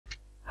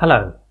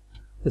Hello,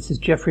 this is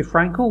Geoffrey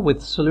Frankel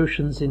with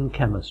Solutions in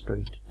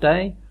Chemistry.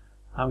 Today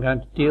I'm going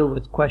to deal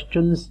with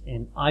questions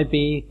in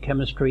IB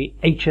Chemistry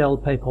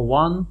HL Paper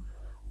 1,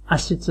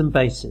 Acids and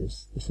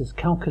Bases. This is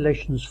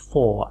Calculations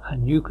 4,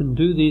 and you can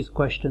do these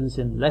questions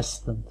in less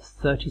than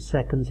 30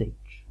 seconds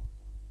each.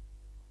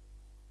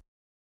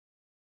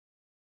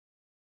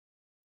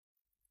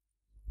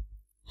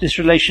 This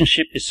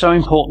relationship is so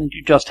important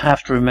you just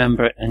have to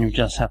remember it and you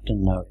just have to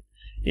know it.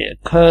 It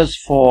occurs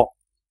for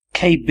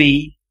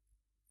Kb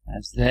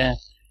as there,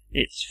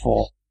 it's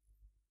for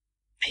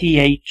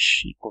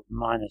pH equals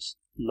minus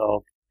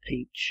log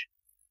H,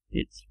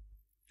 it's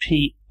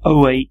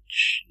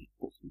POH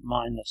equals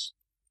minus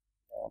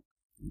log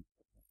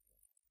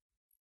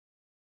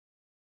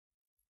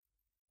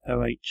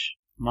OH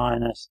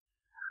minus,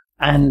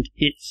 and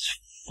it's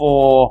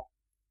for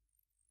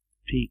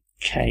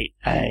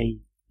pKa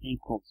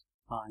equals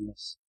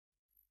minus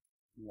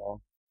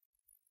log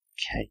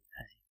Ka.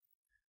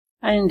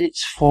 And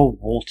it's for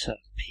water,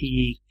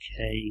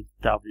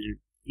 pKw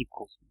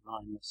equals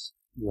minus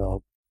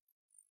log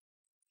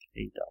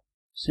Kw.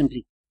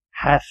 Simply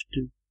have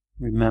to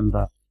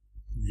remember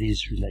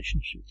these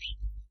relationships.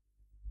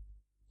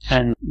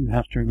 And you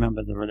have to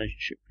remember the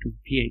relationship between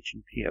pH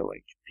and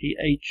POH.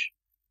 pH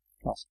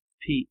plus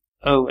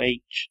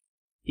POH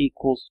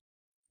equals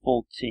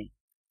 14.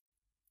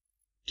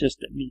 Just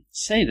let me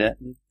say that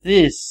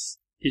this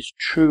is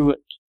true at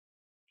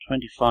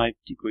 25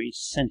 degrees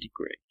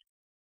centigrade.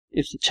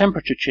 If the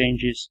temperature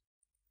changes,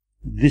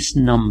 this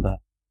number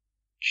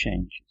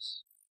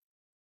changes.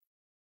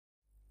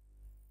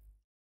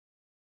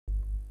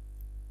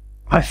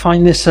 I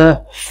find this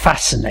a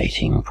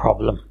fascinating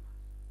problem.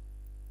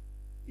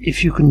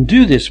 If you can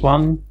do this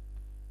one,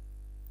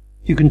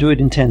 you can do it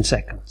in 10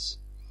 seconds.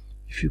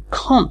 If you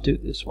can't do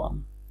this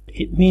one,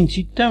 it means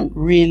you don't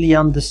really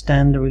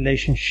understand the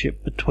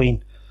relationship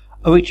between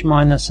OH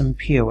minus and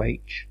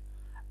POH,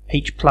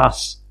 H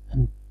plus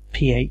and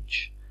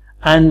pH,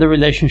 and the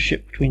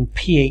relationship between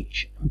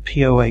pH and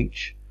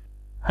POH,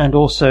 and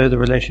also the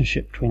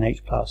relationship between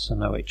H plus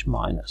and OH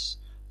minus.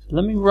 So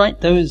let me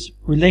write those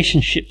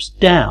relationships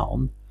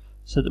down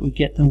so that we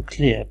get them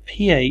clear.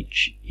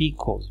 pH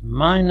equals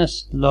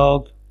minus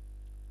log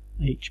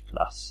H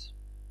plus.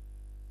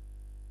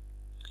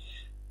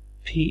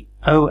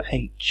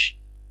 POH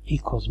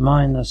equals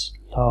minus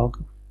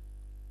log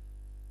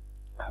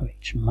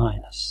OH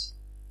minus.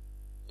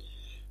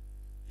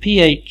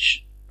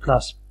 pH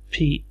plus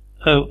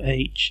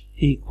POH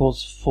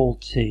equals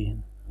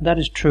 14. That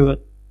is true at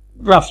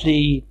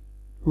roughly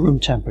room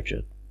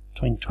temperature,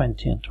 between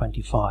 20 and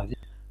 25.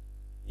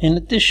 In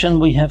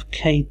addition, we have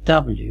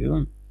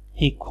Kw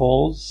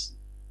equals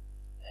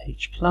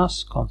H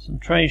plus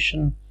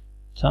concentration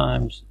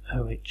times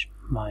OH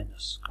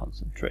minus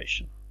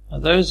concentration. Now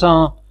those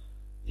are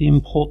the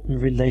important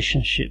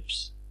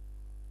relationships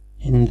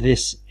in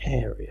this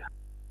area.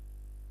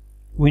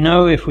 We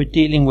know if we're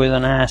dealing with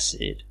an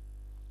acid,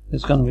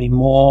 there's going to be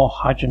more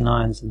hydrogen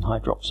ions than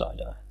hydroxide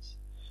ions.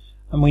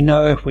 And we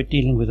know if we're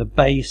dealing with a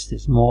base,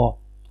 there's more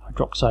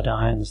hydroxide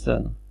ions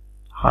than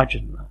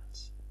hydrogen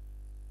ions.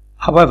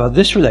 However,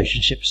 this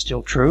relationship is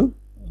still true.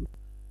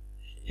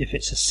 If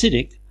it's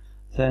acidic,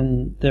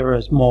 then there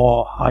is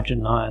more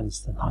hydrogen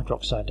ions than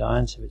hydroxide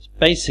ions. If it's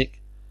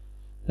basic,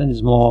 then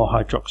there's more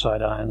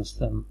hydroxide ions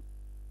than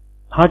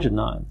hydrogen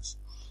ions.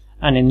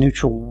 And in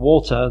neutral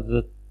water,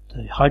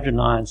 the hydrogen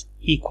ions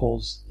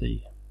equals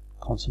the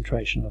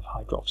concentration of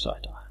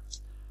hydroxide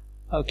ions.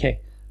 Okay,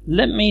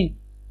 let me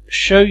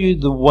show you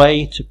the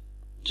way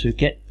to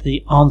get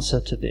the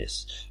answer to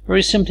this.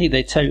 Very simply,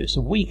 they tell you it's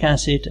a weak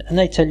acid and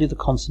they tell you the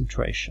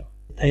concentration.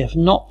 They have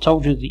not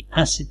told you the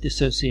acid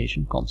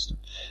dissociation constant.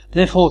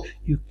 Therefore,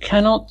 you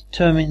cannot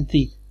determine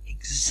the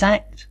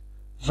exact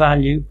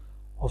value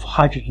of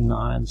hydrogen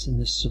ions in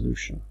this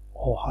solution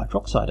or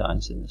hydroxide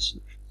ions in this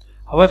solution.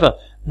 However,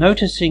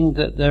 noticing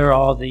that there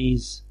are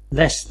these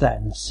less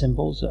than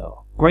symbols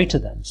or greater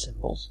than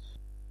symbols,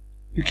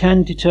 you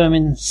can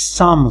determine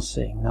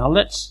something. Now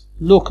let's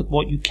look at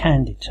what you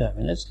can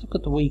determine. Let's look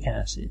at the weak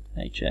acid.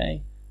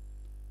 HA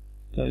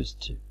goes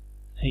to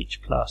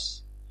H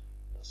plus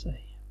A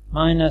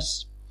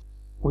minus.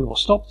 We will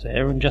stop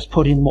there and just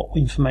put in what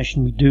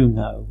information we do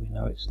know. We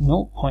know it's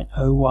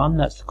 0.01,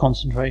 that's the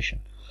concentration.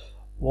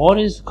 What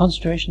is the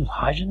concentration of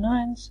hydrogen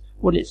ions?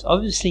 Well, it's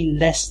obviously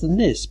less than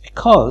this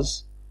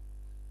because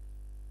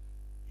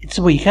it's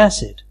a weak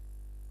acid.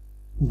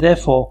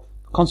 Therefore,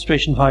 the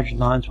concentration of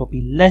hydrogen ions will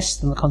be less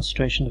than the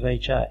concentration of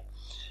HA.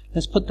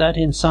 Let's put that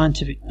in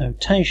scientific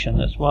notation.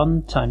 That's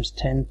 1 times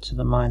 10 to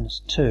the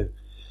minus 2.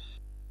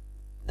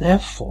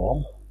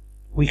 Therefore,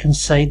 we can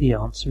say the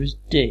answer is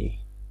D.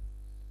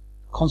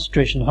 The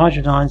concentration of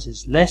hydrogen ions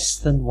is less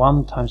than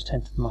 1 times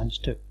 10 to the minus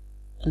 2.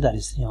 And that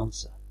is the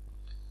answer.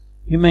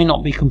 You may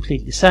not be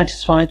completely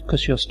satisfied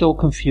because you're still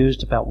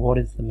confused about what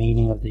is the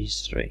meaning of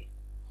these three.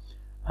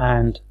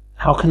 And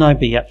how can I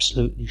be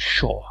absolutely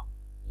sure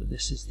that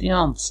this is the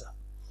answer?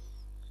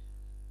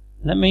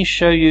 Let me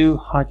show you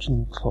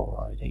hydrogen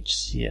chloride,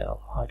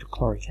 HCl,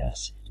 hydrochloric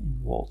acid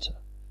in water.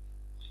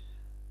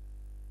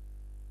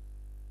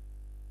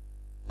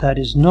 that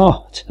is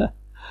not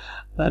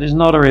that is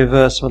not a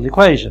reversible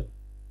equation.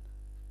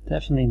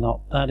 Definitely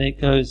not. That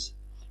it goes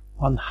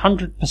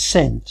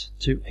 100%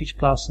 to H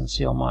plus and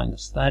Cl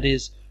minus. That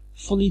is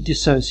fully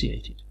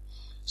dissociated.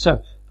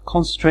 So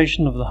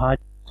concentration of the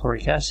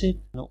hydrochloric acid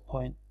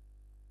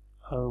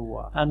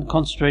 0.01 and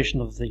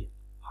concentration of the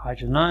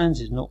hydrogen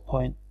ions is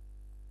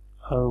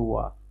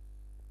 0.01.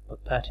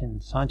 Put that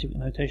in scientific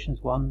notation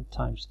is 1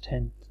 times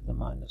 10 to the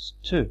minus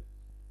 2.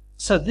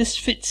 So this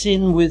fits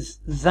in with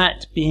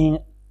that being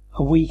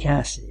a weak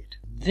acid.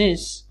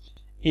 This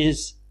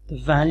is the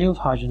value of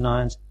hydrogen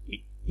ions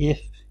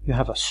if you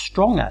have a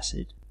strong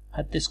acid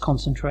at this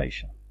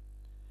concentration.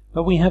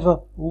 But we have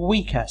a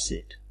weak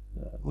acid.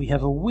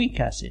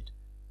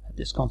 At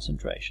this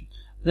concentration.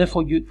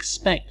 Therefore you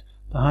expect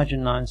the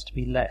hydrogen ions to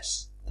be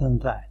less than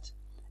that.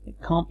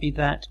 It can't be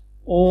that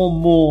or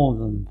more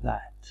than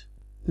that.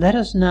 Let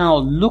us now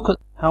look at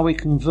how we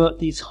convert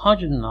these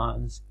hydrogen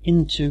ions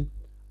into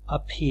a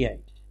pH.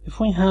 If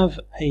we have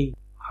a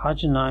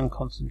hydrogen ion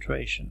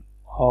concentration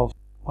of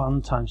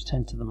 1 times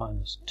 10 to the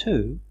minus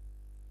 2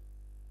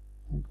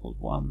 equals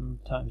 1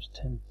 times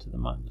 10 to the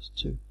minus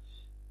 2,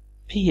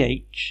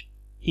 pH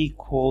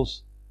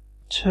equals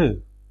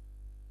 2.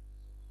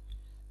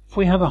 If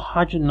we have a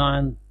hydrogen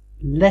ion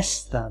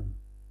less than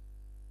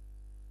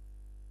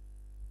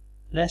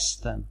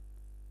let's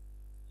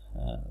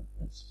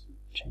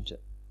change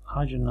it,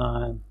 hydrogen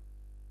ion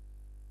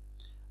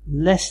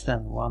less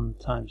than 1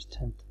 times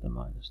 10 to the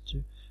minus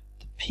 2,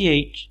 the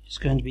pH is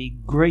going to be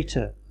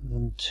greater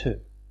than 2.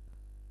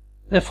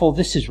 Therefore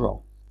this is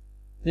wrong.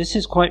 This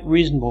is quite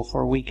reasonable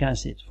for a weak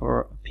acid,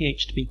 for a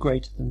pH to be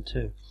greater than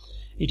 2.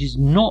 It is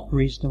not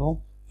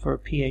reasonable for a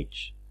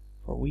pH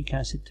for a weak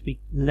acid to be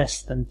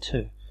less than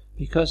 2,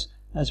 because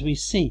as we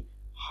see,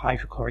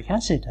 hydrochloric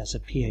acid has a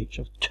pH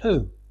of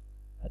 2.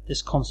 At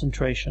this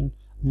concentration,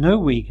 no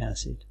weak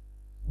acid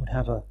would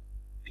have a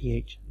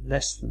pH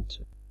less than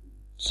 2.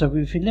 So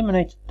we've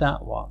eliminated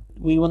that one.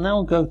 We will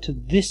now go to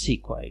this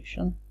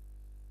equation,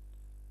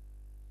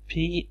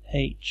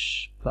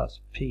 pH plus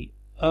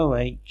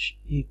pOH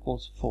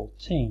equals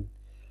 14.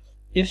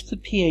 If the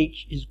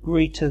pH is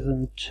greater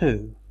than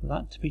 2, for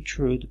that to be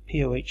true, the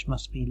pOH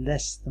must be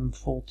less than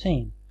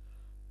 14.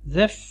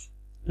 Less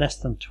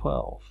than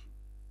 12.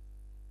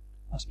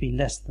 Must be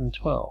less than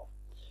 12.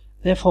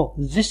 Therefore,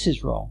 this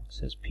is wrong. It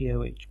says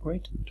pOH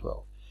greater than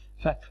 12.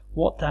 In fact,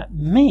 what that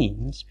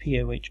means,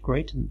 pOH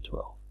greater than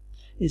 12,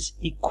 is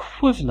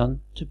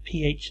equivalent to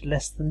pH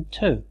less than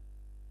 2.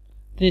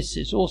 This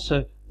is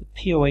also the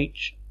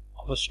pOH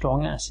of a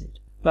strong acid,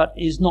 but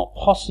is not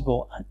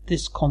possible at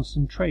this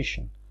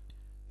concentration,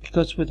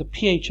 because with a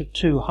pH of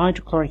 2,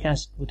 hydrochloric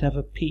acid would have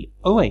a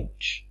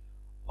pOH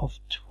of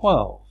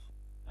 12,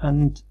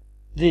 and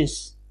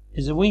this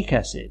is a weak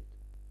acid,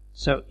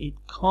 so it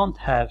can't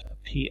have a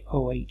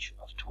pOH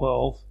of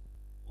 12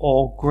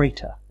 or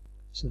greater.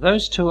 So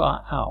those two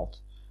are out.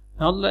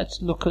 Now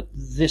let's look at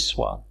this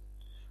one.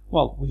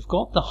 Well, we've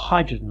got the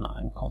hydrogen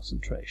ion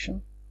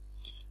concentration,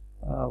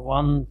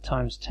 1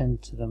 times 10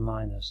 to the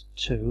minus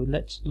 2.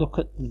 Let's look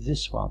at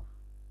this one.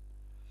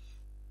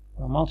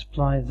 We'll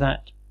multiply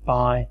that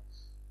by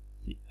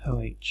the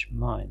OH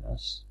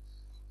minus,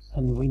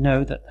 and we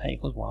know that that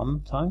equals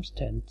 1 times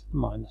 10 to the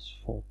minus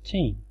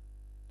 14.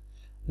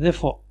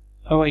 Therefore,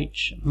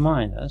 OH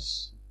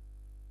minus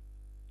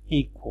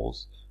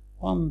equals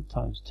 1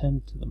 times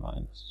 10 to the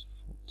minus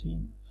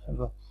 14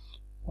 over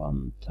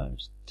 1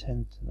 times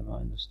 10 to the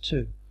minus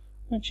 2,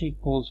 which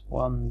equals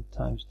 1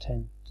 times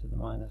 10 to the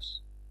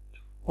minus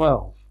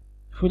 12.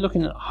 If we're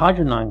looking at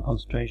hydrogen ion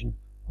concentration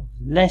of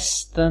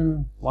less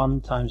than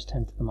 1 times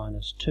 10 to the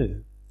minus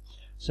 2,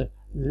 so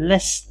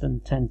less than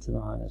 10 to the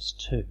minus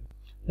 2,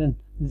 then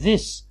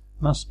this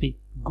must be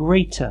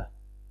greater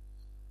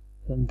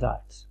than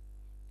that.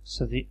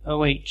 So the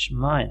OH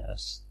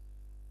minus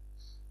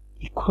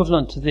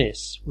equivalent to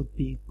this would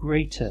be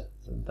greater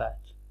than that.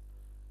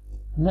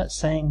 And that's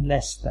saying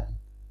less than.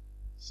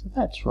 So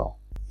that's wrong.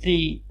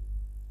 The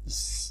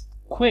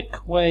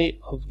quick way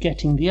of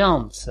getting the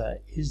answer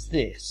is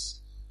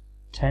this.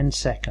 10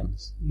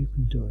 seconds. You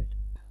can do it.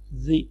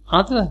 The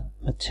other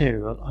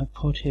material I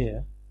put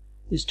here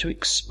is to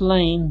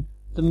explain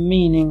the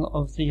meaning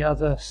of the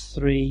other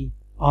three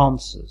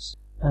answers.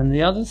 And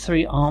the other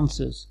three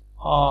answers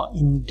are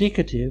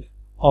indicative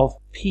of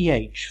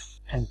pH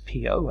and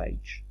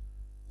pOH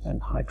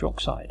and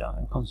hydroxide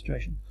ion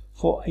concentration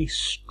for a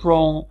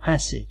strong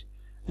acid.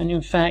 And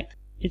in fact,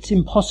 it's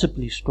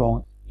impossibly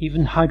strong.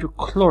 Even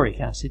hydrochloric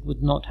acid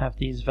would not have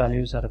these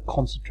values at a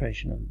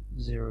concentration of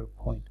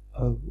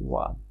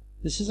 0.01.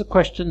 This is a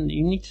question that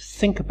you need to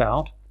think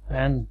about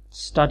and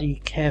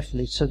study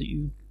carefully so that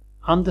you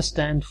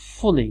understand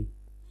fully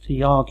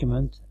the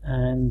argument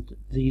and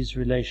these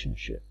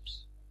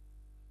relationships.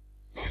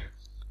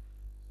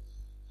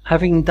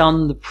 Having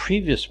done the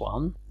previous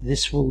one,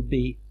 this will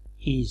be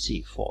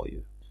easy for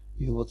you.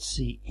 You will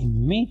see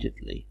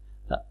immediately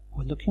that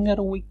we're looking at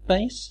a weak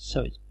base,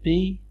 so it's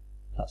B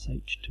plus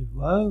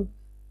H2O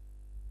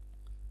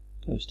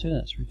goes to,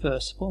 that's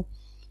reversible,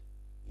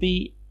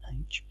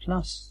 BH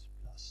plus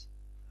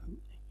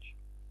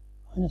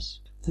minus.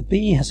 The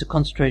B has a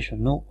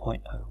concentration of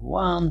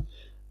 0.01.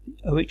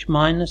 The OH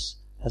minus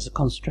has a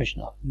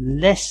concentration of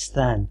less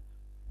than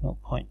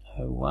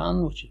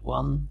 0.01, which is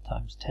 1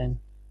 times 10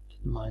 to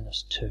the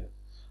minus 2.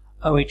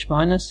 OH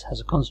minus has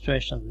a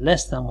concentration of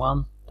less than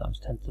 1 times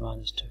 10 to the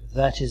minus 2.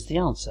 That is the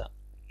answer.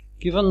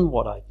 Given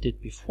what I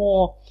did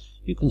before,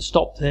 you can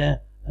stop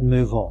there and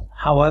move on.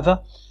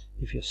 However,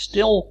 if you're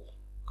still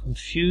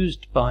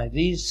confused by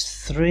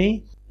these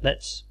three,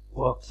 let's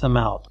work them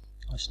out.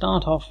 I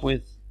start off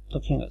with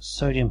looking at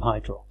sodium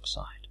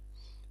hydroxide.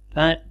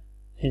 That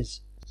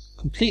is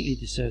completely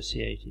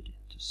dissociated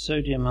into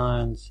sodium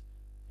ions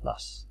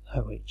plus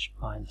OH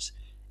minus.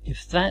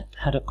 If that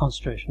had a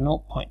concentration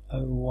of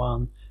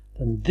 0.01,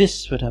 then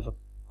this would have a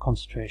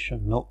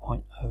concentration of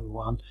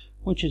 0.01,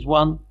 which is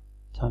 1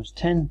 times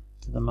 10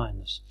 to the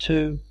minus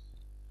 2,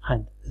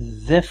 and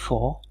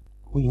therefore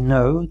we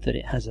know that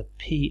it has a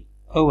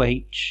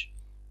pOH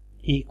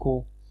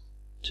equal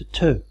to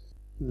 2.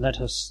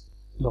 Let us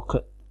look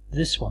at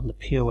this one, the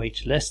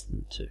pOH less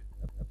than 2.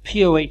 A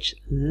pOH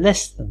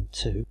less than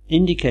 2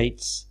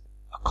 indicates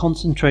a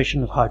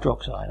concentration of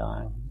hydroxide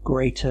ion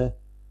greater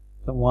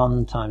than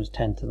 1 times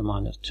 10 to the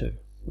minus 2,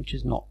 which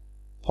is not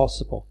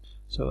possible.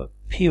 So a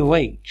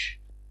pOH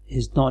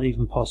is not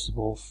even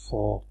possible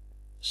for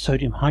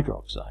sodium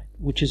hydroxide,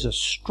 which is a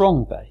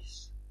strong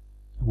base.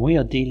 And we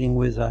are dealing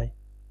with a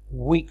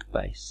weak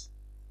base.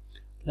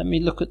 Let me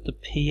look at the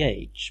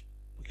pH.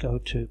 We go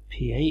to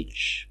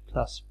pH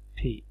plus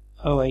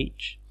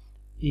pOH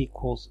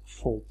equals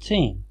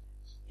 14.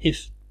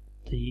 If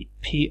the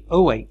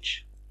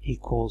pOH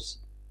equals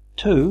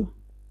 2,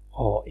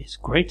 or is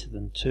greater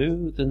than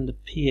 2, then the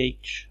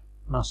pH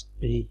must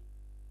be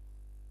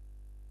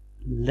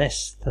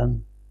less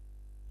than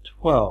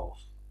 12.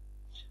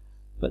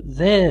 But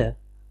there,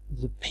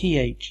 the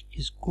pH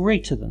is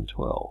greater than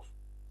 12.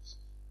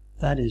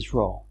 That is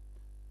wrong,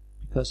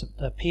 because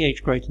a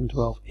pH greater than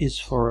 12 is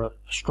for a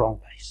strong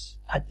base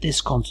at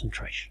this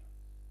concentration.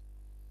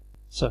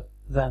 So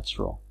that's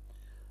wrong.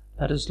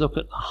 Let us look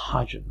at the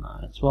hydrogen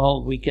ions.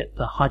 Well, we get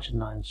the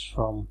hydrogen ions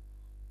from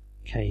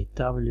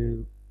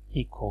Kw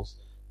equals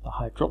the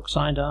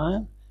hydroxide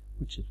ion,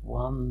 which is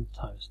 1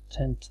 times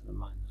 10 to the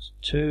minus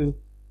 2,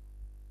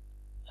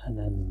 and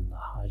then the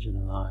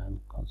hydrogen ion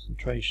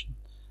concentration.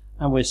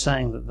 And we're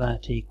saying that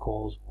that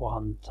equals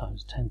 1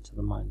 times 10 to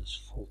the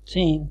minus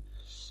 14.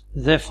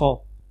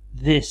 Therefore,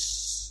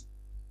 this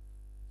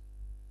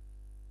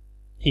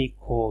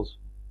equals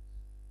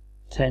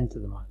 10 to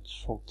the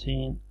minus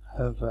 14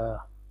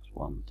 over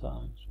 1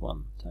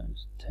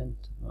 times 10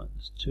 to the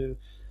minus 2.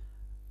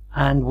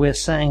 And we're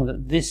saying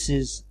that this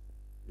is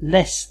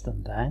less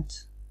than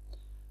that.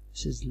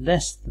 This is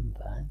less than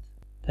that.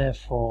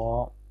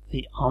 Therefore,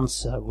 the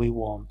answer we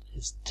want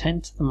is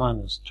 10 to the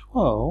minus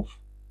 12,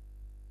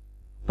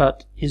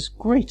 but is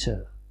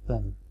greater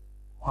than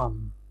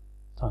 1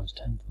 times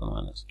 10 to the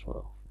minus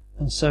 12.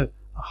 And so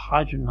a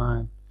hydrogen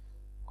ion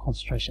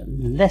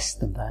concentration less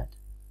than that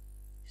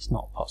is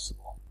not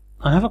possible.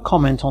 I have a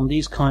comment on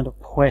these kind of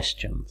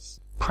questions.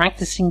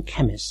 Practicing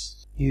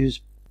chemists use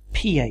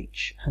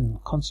pH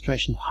and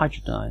concentration of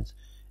hydrogen ions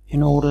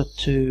in order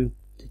to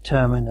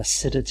determine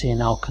acidity and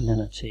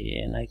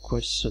alkalinity in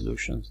aqueous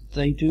solutions.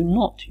 They do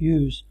not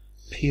use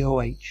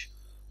pOH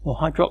or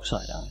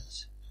hydroxide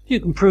ions. You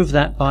can prove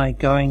that by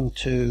going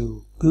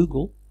to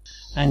Google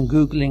and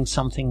Googling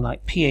something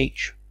like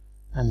pH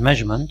and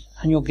measurement,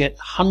 and you'll get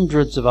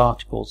hundreds of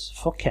articles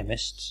for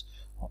chemists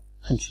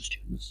and for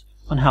students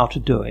on how to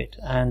do it,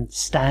 and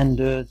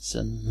standards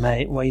and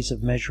ways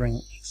of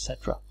measuring,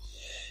 etc.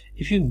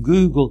 If you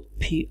Google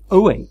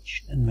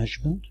pOH and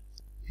measurement,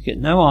 you get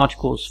no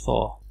articles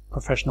for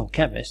professional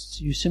chemists.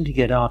 You simply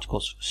get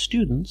articles for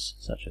students,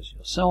 such as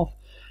yourself,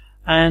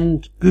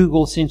 and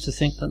Google seems to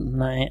think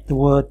that the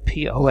word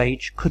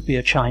pOH could be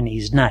a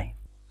Chinese name.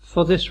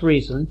 For this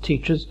reason,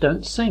 teachers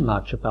don't say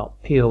much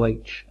about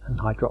pOH and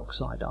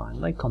hydroxide ion.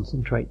 They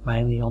concentrate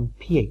mainly on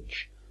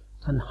pH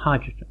and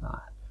hydrogen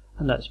ion.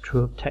 And that's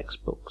true of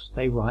textbooks.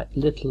 They write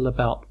little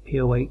about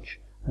pOH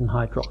and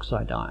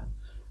hydroxide ion.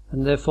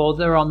 And therefore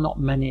there are not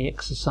many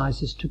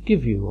exercises to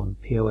give you on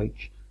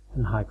pOH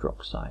and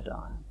hydroxide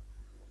ion.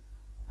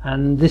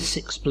 And this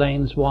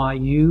explains why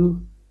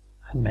you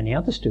and many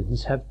other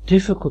students have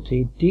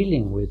difficulty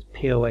dealing with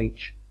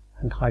pOH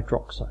and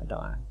hydroxide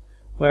ion,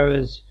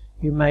 whereas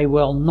you may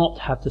well not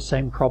have the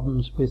same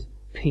problems with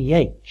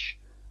pH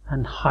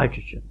and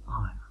hydrogen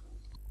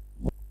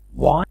ion.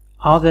 Why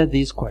are there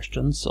these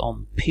questions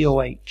on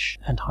pOH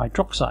and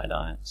hydroxide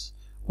ions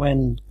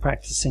when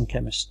practicing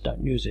chemists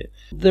don't use it?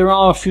 There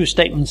are a few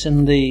statements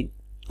in the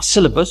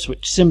syllabus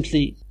which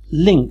simply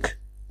link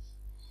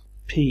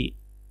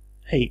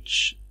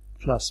pH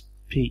plus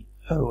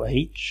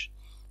pOH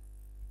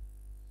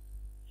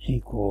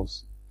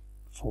equals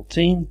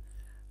 14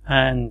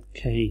 and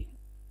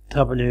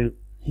Kw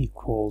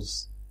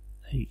equals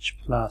H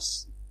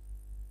plus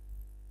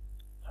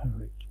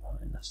OH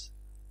minus.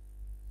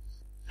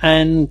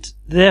 And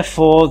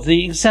therefore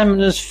the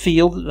examiners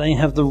feel that they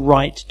have the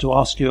right to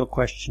ask you a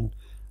question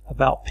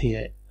about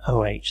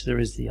pOH. There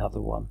is the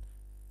other one,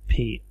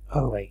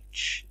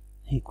 POH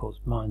equals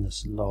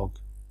minus log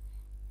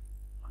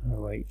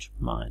OH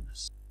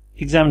minus.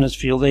 Examiners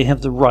feel they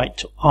have the right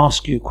to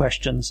ask you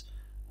questions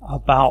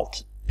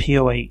about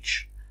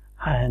POH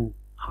and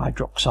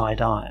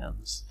hydroxide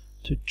ions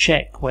to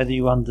check whether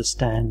you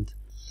understand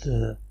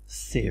the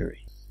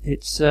theory.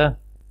 It's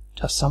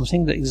just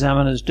something that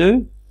examiners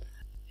do.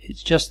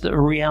 It's just the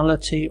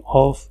reality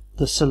of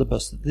the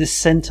syllabus. This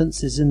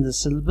sentence is in the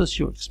syllabus.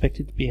 You're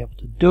expected to be able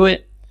to do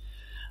it,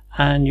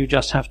 and you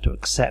just have to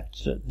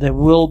accept that there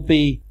will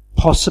be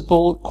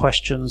possible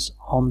questions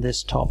on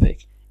this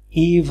topic,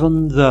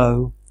 even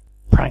though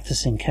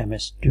practicing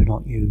chemists do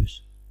not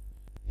use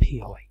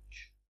POH.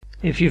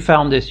 If you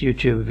found this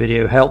YouTube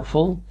video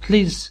helpful,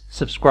 please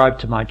subscribe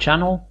to my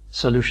channel,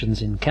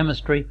 Solutions in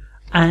Chemistry,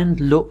 and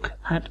look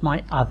at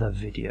my other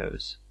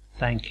videos.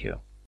 Thank you.